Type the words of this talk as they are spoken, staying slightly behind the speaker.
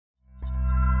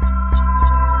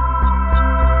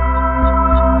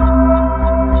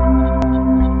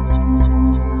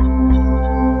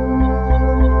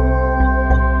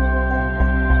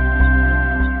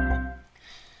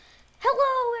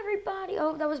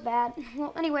bad.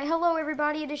 Well, anyway, hello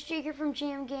everybody. It is Jake here from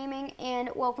GM Gaming, and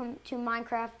welcome to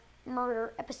Minecraft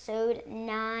Murder Episode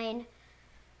 9.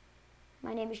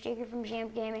 My name is Jake here from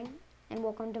GM Gaming, and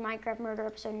welcome to Minecraft Murder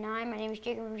Episode 9. My name is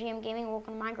Jake here from GM Gaming, and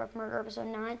welcome to Minecraft Murder Episode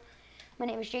 9. My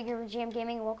name is Jake here from GM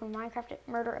Gaming, and welcome to Minecraft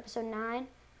Murder Episode 9.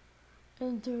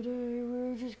 And today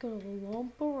we're just gonna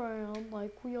lump around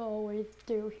like we always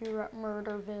do here at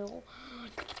Murderville.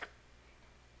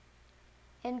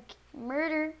 And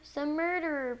murder some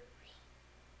murderers.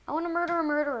 I want to murder a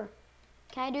murderer.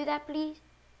 Can I do that, please?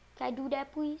 Can I do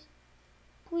that, please?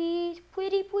 Please,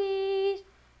 pretty please.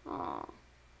 Aw,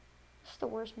 it's the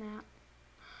worst map.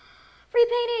 Free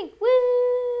painting,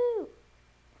 woo!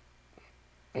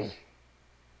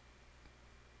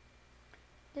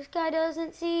 This guy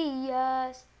doesn't see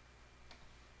us.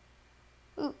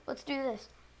 Ooh, let's do this.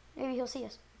 Maybe he'll see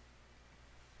us.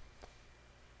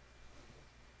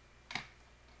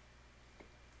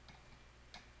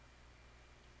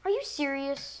 Are you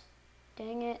serious?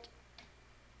 Dang it.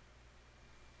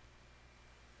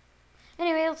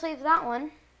 Anyway, let's leave that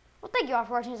one. Well, thank you all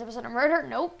for watching this episode of Murder.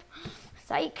 Nope.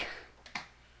 Psych.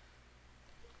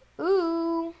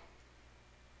 Ooh.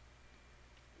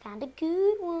 Found a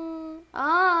good one.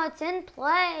 Oh, it's in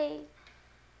play.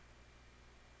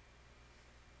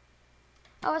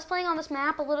 I was playing on this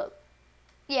map a little...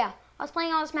 Yeah, I was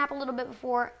playing on this map a little bit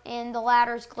before, and the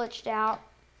ladders glitched out,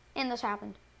 and this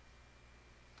happened.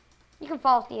 You can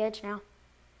fall off the edge now.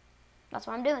 That's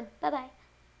what I'm doing. Bye-bye.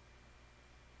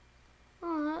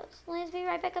 Oh, let's be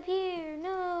right back up here.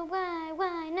 No,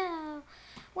 why, no,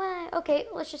 why? Okay,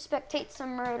 let's just spectate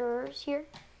some murderers here.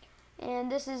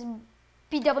 And this is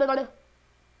BWW.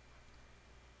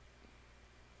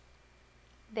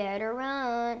 Better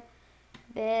run.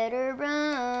 Better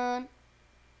run.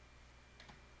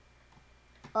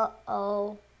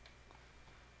 Uh-oh.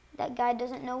 That guy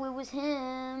doesn't know it was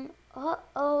him.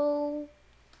 Uh-oh.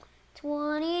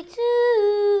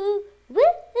 22. Woo!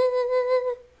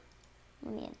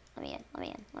 Let me in. I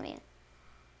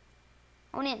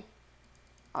want in.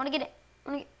 I want to get it.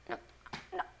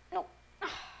 No.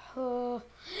 Yay!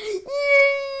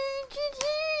 GG!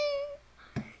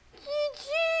 GG!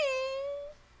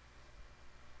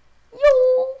 Yo!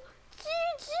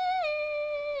 GG!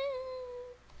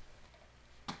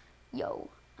 Yo,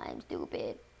 I'm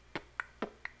stupid.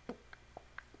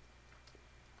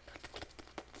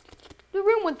 The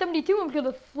room 172, I'm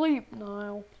gonna sleep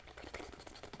now.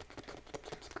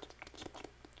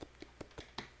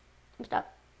 I'm stuck.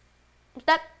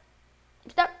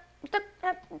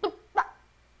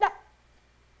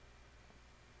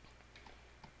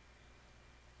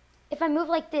 If I move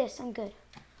like this, I'm good.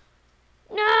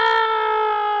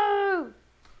 No!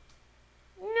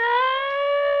 No!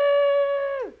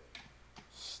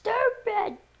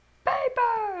 Stupid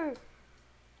paper!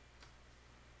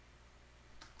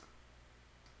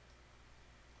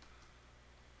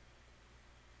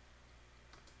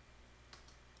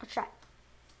 Let's try.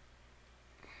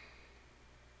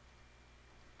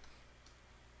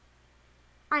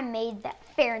 I made that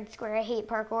fair and square. I hate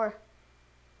parkour.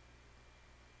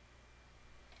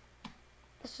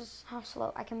 This is how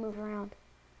slow I can move around.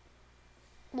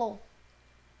 Lol.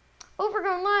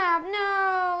 Overgrown lab.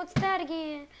 No, it's that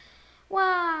again.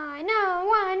 Why? No,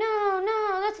 why? No,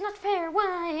 that's not fair.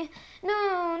 Why?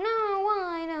 No,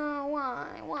 why? No,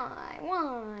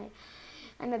 why?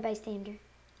 I'm a bystander.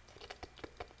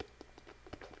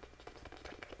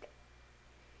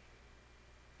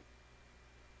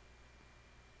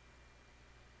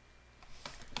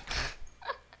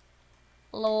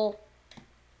 Lol.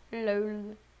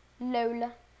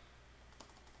 Lola.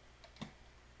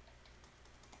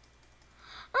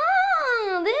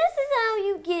 Ah, this is how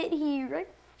you get here. I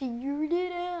figured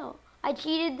it out. I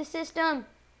cheated the system.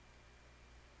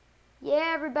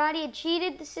 Yeah, everybody, I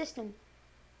cheated the system.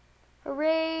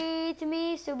 Hooray to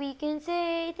me, so we can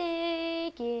say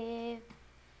thank you.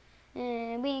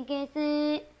 And we can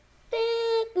say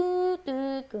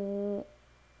thank you.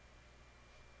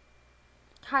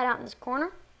 Hide out in this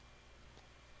corner.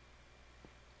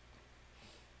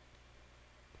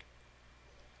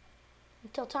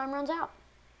 Until time runs out.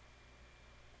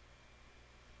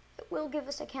 It will give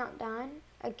us a countdown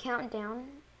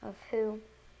of who,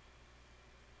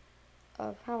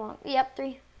 of how long. Yep,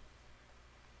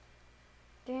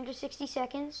 360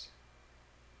 seconds.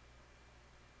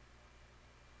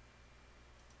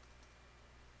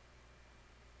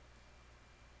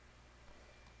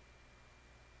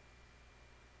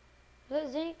 Is that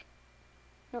zinc?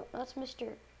 No, that's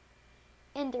Mr.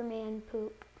 Enderman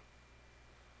poop.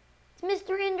 It's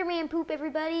Mr. Enderman poop,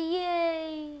 everybody.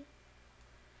 Yay!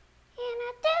 And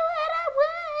I do what I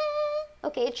want.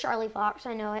 Okay, it's Charlie Fox.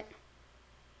 I know it.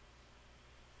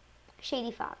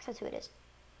 Shady Fox. That's who it is.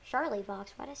 Charlie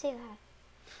Fox. Why'd I say that?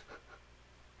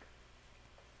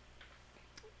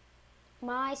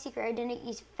 My secret identity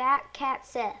is Fat Cat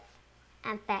Seth.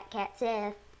 I'm Fat Cat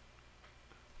Seth.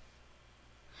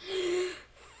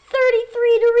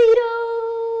 33 Doritos!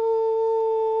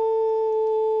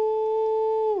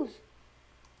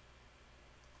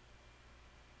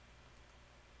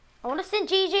 I want to send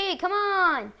GG. Come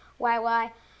on.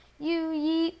 Why? You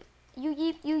yeep. You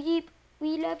yeep. You yeep.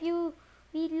 We love you.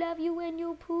 We love you when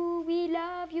you poo. We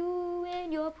love you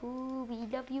when you poo. We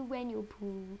love you when you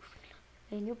poo.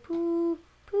 When you poo,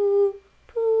 poo,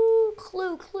 poo.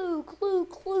 Clue, clue, clue,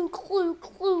 clue, clue,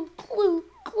 clue, clue,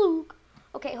 clue.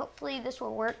 Okay, hopefully this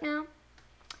will work now.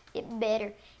 It better.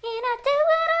 And I do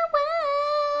what I want.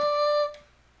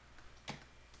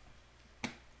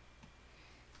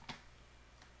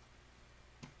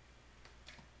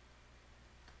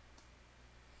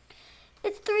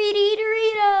 It's 3D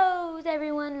Doritos.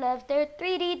 Everyone loves their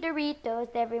 3D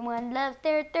Doritos. Everyone loves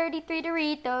their 33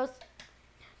 Doritos.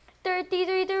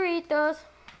 33 Doritos.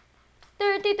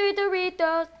 33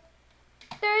 Doritos.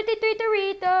 33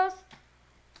 Doritos.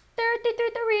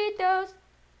 33 Doritos.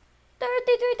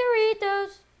 33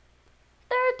 Doritos.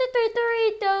 33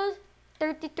 Doritos.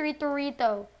 33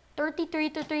 Dorito. 33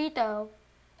 Dorito.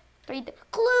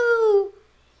 Clue!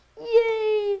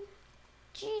 Yay!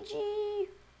 GG.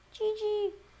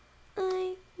 GG.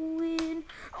 I win.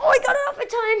 Oh, I got it off in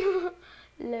time.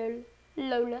 Lol.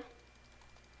 Lola.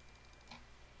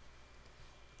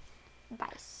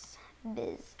 Bice.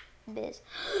 Biz.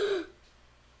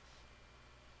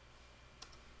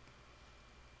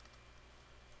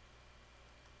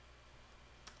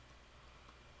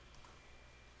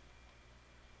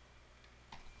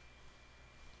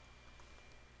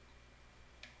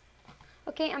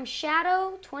 Okay, I'm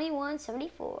Shadow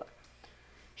 2174.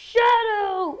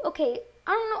 Shadow! Okay,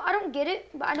 I don't know, I don't get it,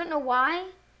 but I don't know why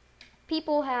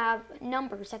people have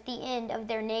numbers at the end of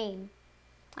their name.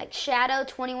 Like Shadow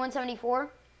 2174,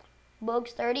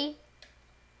 Bugs 30.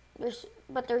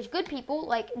 But there's good people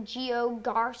like Geo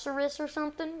Garceris or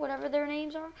something, whatever their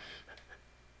names are.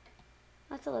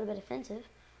 That's a little bit offensive.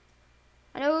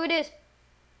 I know who it is.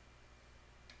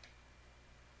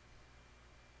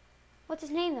 What's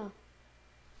his name though?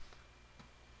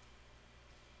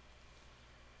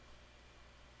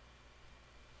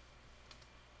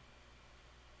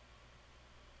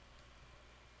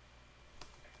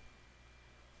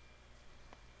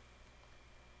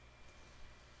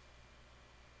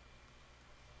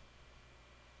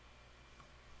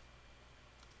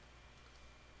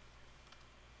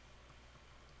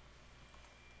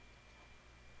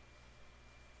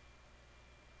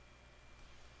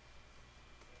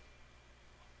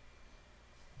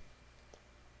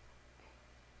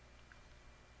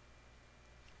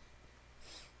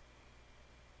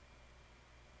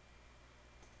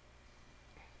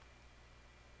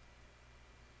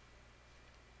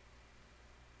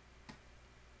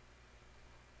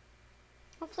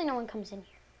 Hopefully no one comes in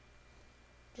here.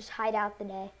 Just hide out the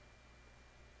day.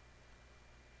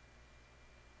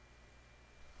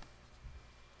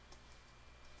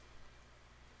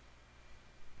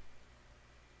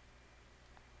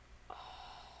 Oh,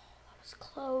 that was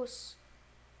close.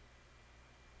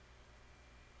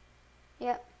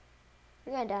 Yep.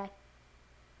 You're gonna die.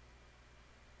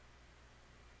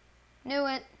 Knew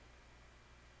it.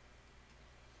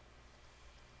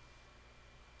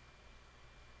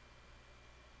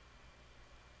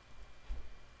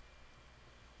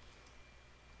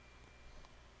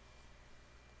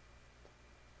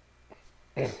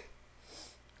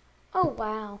 Oh,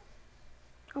 wow.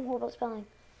 I'm horrible at spelling.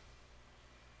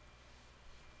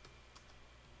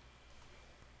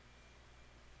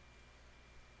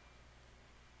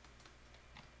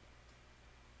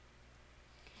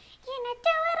 And I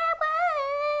do what I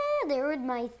want. There was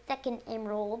my second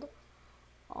emerald.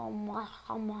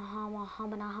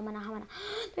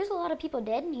 There's a lot of people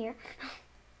dead in here.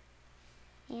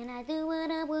 And I do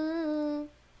what I want.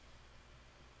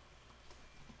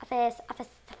 Office.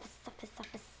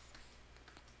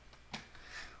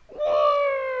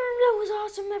 That was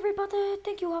awesome, everybody.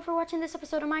 Thank you all for watching this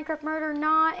episode of Minecraft Murder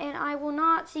Not, and I will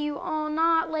not see you all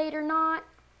not later. Not.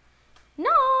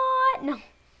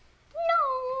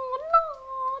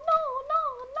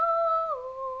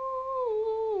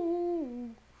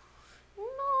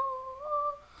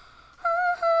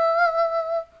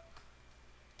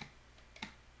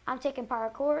 I'm taking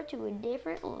parkour to a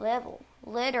different level.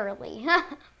 Literally.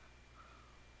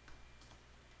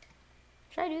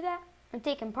 Should I do that? I'm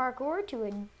taking parkour to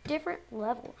a different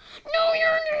level. No, you're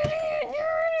an idiot!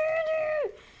 You're an idiot!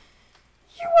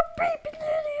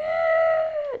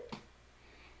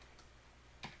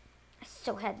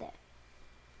 also had that.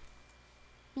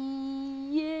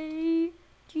 Yay,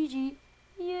 GG.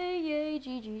 Yay, yay,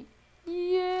 GG.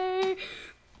 Yay.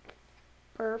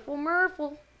 Purple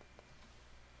Murple.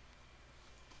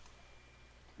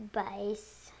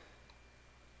 Base.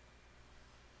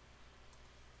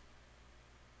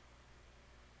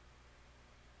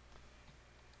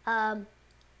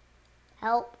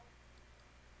 Help.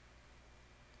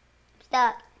 I'm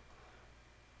stuck.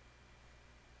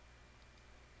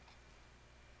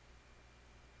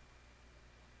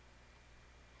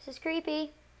 This is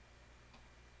creepy.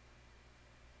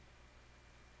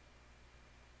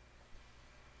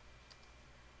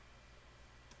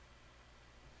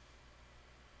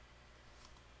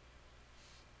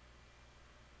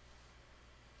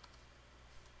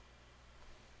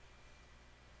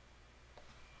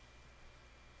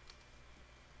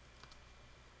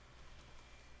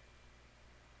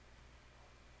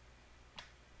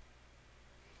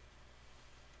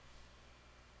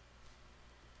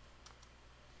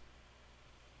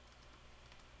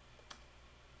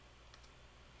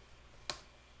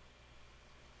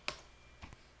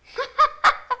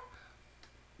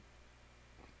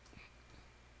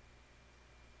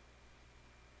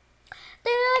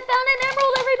 Dude, I found an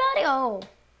emerald, everybody! Oh.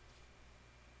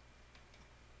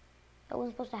 That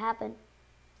wasn't supposed to happen. And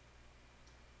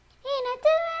I do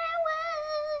what I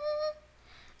want.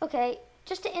 Okay,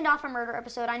 just to end off a murder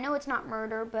episode, I know it's not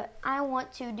murder, but I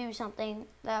want to do something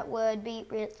that would be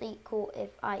really cool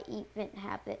if I even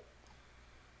have it.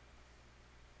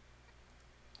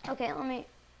 Okay, let me...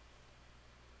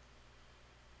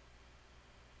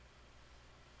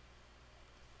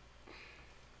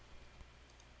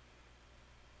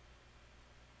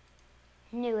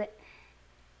 Knew it.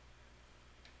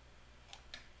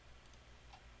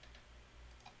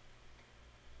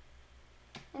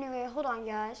 Anyway, hold on,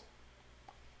 guys.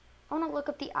 I want to look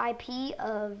up the IP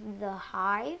of the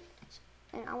Hive,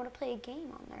 and I want to play a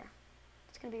game on there.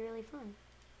 It's going to be really fun.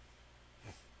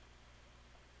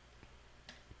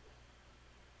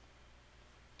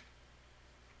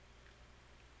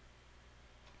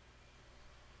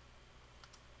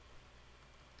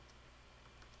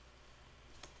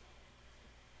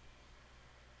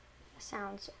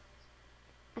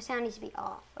 My sound needs to be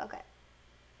off. Okay.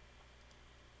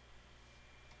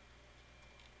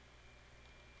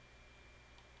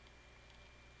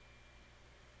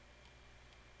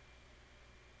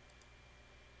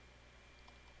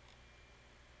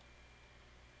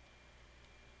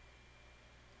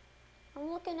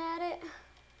 I'm looking at it.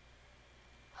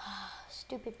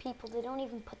 Stupid people, they don't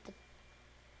even put the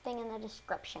thing in the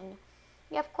description.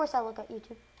 Yeah, of course I look at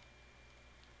YouTube.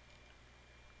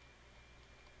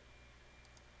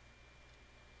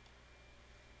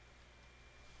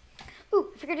 Ooh,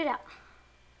 figured it out.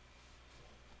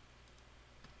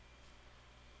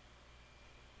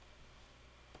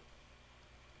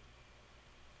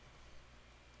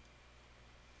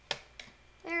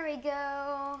 There we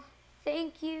go.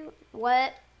 Thank you.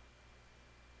 What?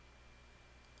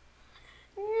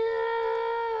 No.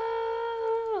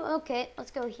 Okay, let's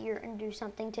go here and do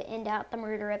something to end out the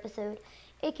murder episode,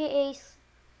 aka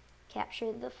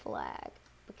capture the flag,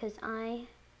 because I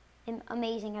am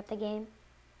amazing at the game.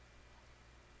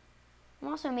 I'm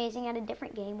also amazing at a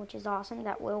different game, which is awesome,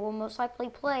 that we will most likely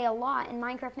play a lot in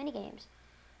Minecraft minigames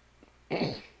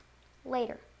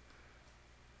later.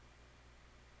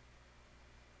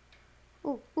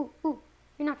 Ooh, ooh, ooh.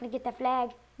 You're not going to get that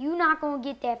flag. You're not going to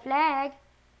get that flag.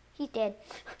 He's dead.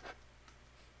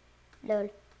 Lol.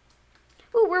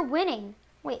 Ooh, we're winning.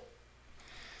 Wait.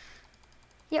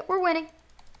 Yep, we're winning.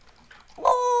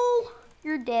 Oh,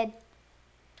 you're dead.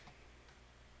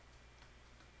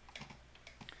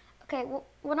 Okay, well,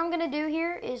 what I'm going to do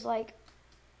here is, like,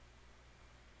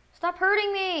 stop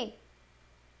hurting me.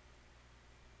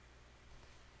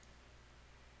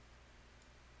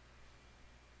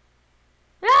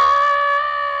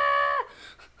 Ah!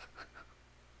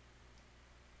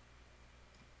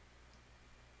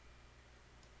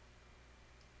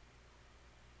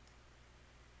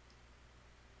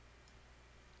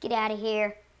 Get out of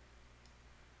here.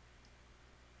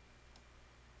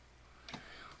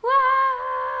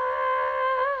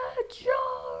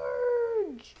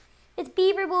 Charge! It's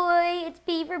Beaver Boy, it's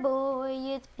Beaver Boy,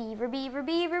 it's Beaver, Beaver,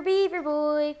 Beaver, Beaver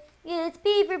Boy. It's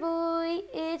Beaver Boy,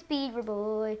 it's Beaver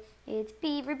Boy, it's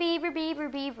Beaver, Beaver, Beaver,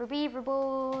 Beaver, Beaver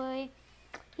Boy.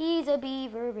 He's a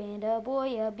beaver and a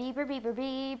boy, a beaver, beaver,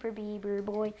 beaver, beaver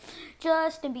boy.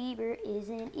 Justin Bieber is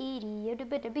an idiot,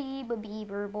 but a beaver,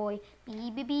 beaver boy.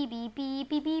 Beep, beep, beep, beep, beep,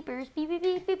 beep, beepers, beep, beep,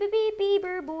 beep, beep, beep, beep,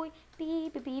 beaver boy.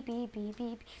 Beep, beep, beep, beep, beep,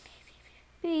 beep.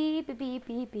 Beep, beep, beep,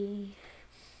 beep, beep.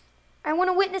 I want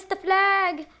to witness the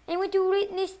flag. I want to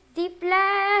witness the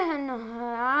flag.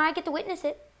 I get to witness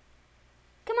it.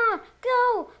 Come on,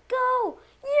 go, go.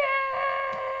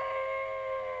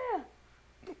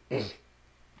 Yeah!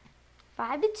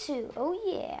 5-2. Oh,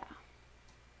 yeah.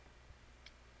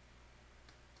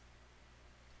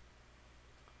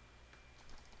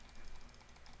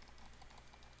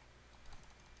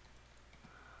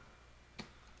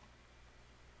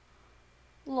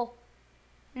 Lol.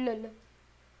 Lol.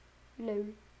 Lol.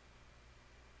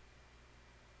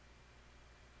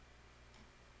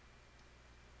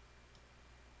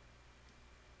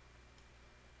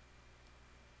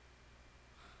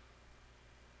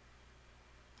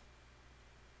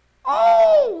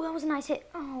 Oh, that was a nice hit.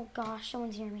 Oh, gosh,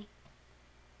 someone's near me.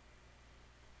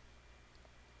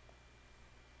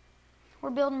 We're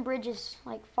building bridges,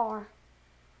 like, far.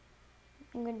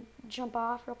 I'm going to jump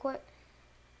off real quick.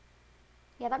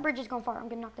 Yeah, that bridge is going far. I'm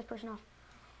going to knock this person off.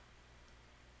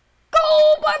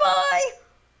 Go! Bye-bye!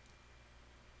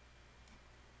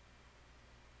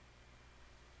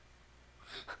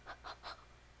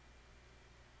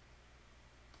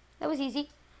 That was easy.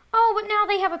 Oh, but now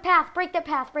they have a path. Break that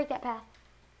path. Break that path.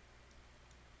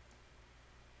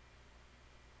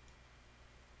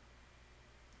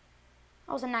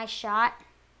 That was a nice shot.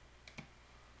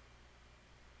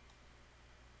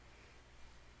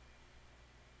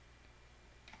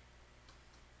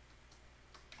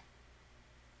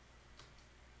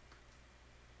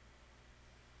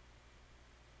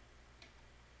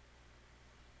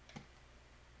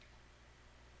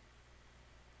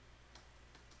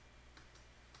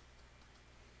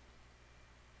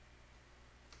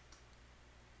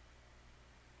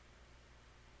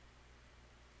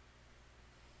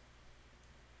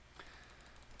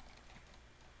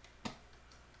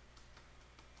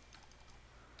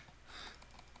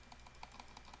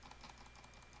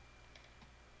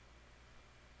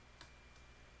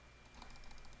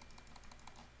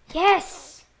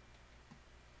 Yes!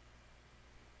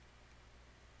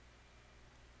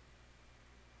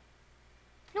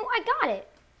 No, I got it.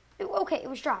 Okay, it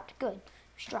was dropped. Good. It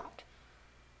was dropped.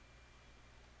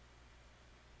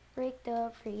 Break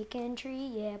the freaking tree,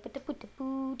 yeah. But the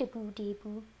boo, da boo, dee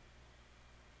boo.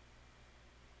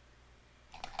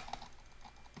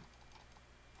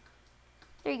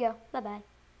 There you go. Bye-bye.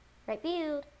 Right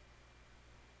field.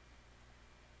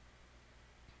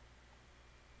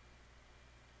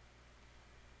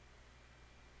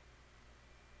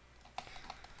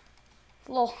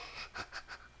 Lol.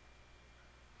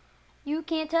 You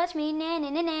can't touch me, na na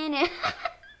na na na.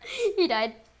 He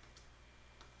died.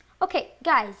 Okay,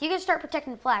 guys, you gotta start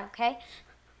protecting the flag, okay?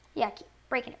 Yeah, keep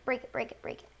breaking it, break it, break it,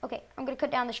 break it. Okay, I'm gonna cut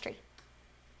down this tree.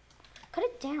 Cut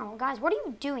it down, guys. What are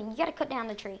you doing? You gotta cut down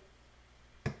the tree.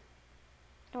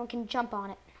 No one can jump on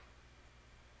it.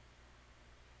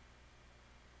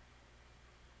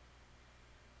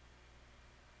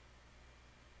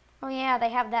 Oh yeah, they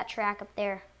have that track up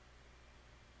there.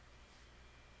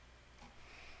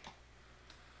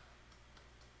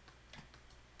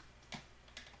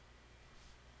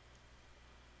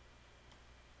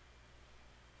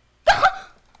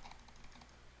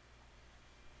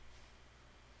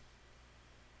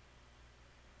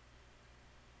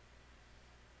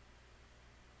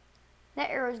 That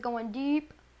arrow's going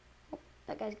deep. Oh,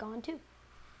 that guy's gone too.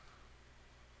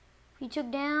 He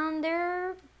took down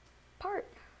their part.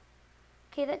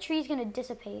 Okay, that tree's gonna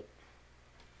dissipate.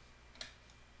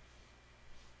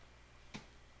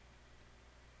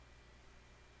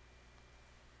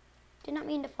 Did not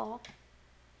mean to fall.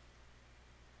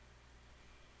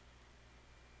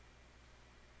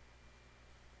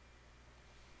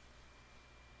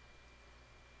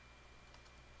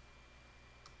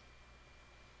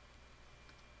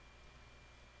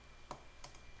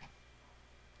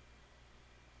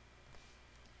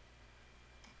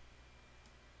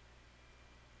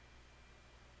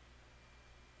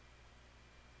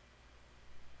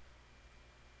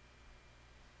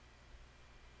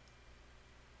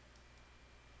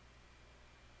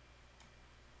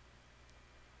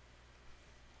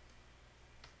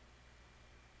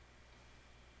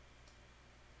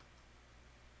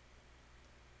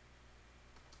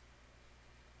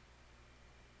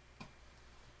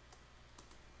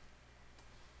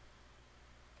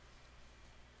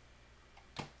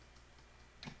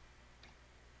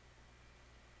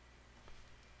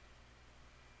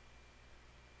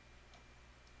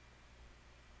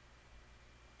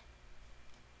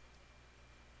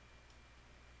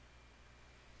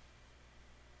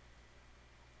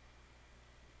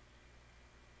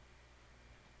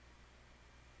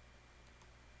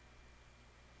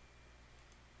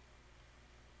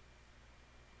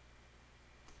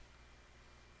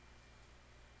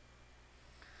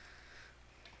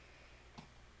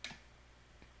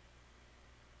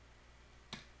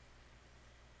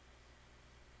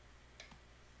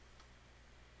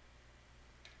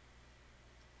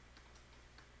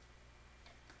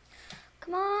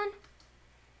 Come on.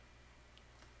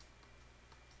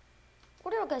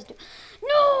 What do you guys do?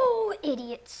 No,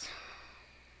 idiots.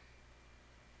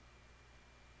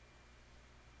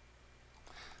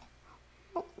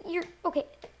 Oh, you're okay.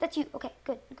 That's you. Okay,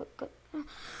 good, good, good.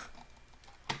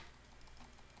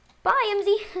 Bye,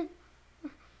 MZ.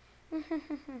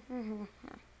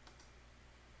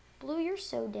 Blue, you're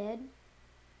so dead.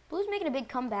 Blue's making a big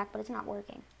comeback, but it's not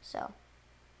working. So,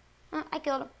 I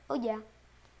killed him. Oh yeah,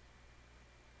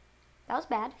 that was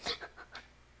bad.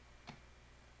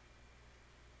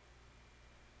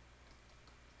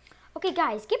 Okay,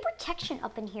 guys, get protection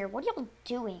up in here. What are y'all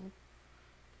doing?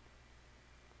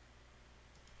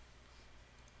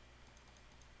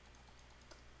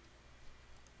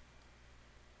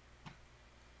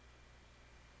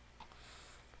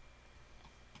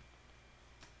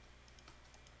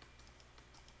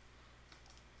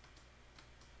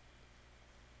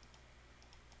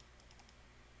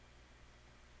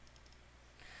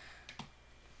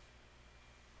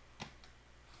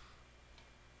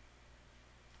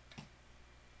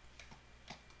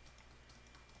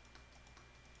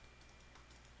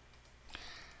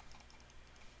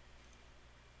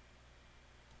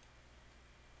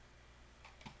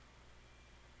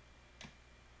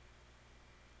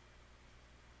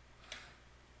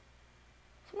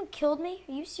 Someone killed me?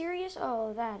 Are you serious?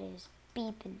 Oh, that is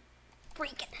beeping.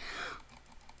 Freaking.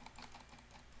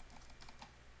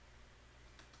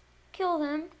 Kill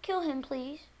him. Kill him,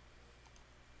 please.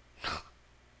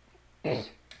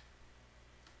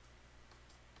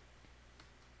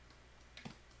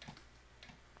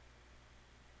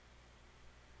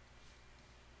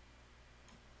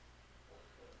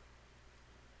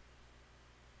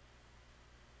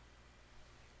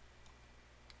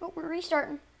 Oh, we're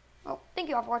restarting. Oh, thank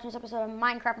you all for watching this episode of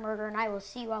Minecraft Murder, and I will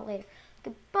see you all later.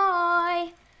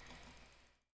 Goodbye.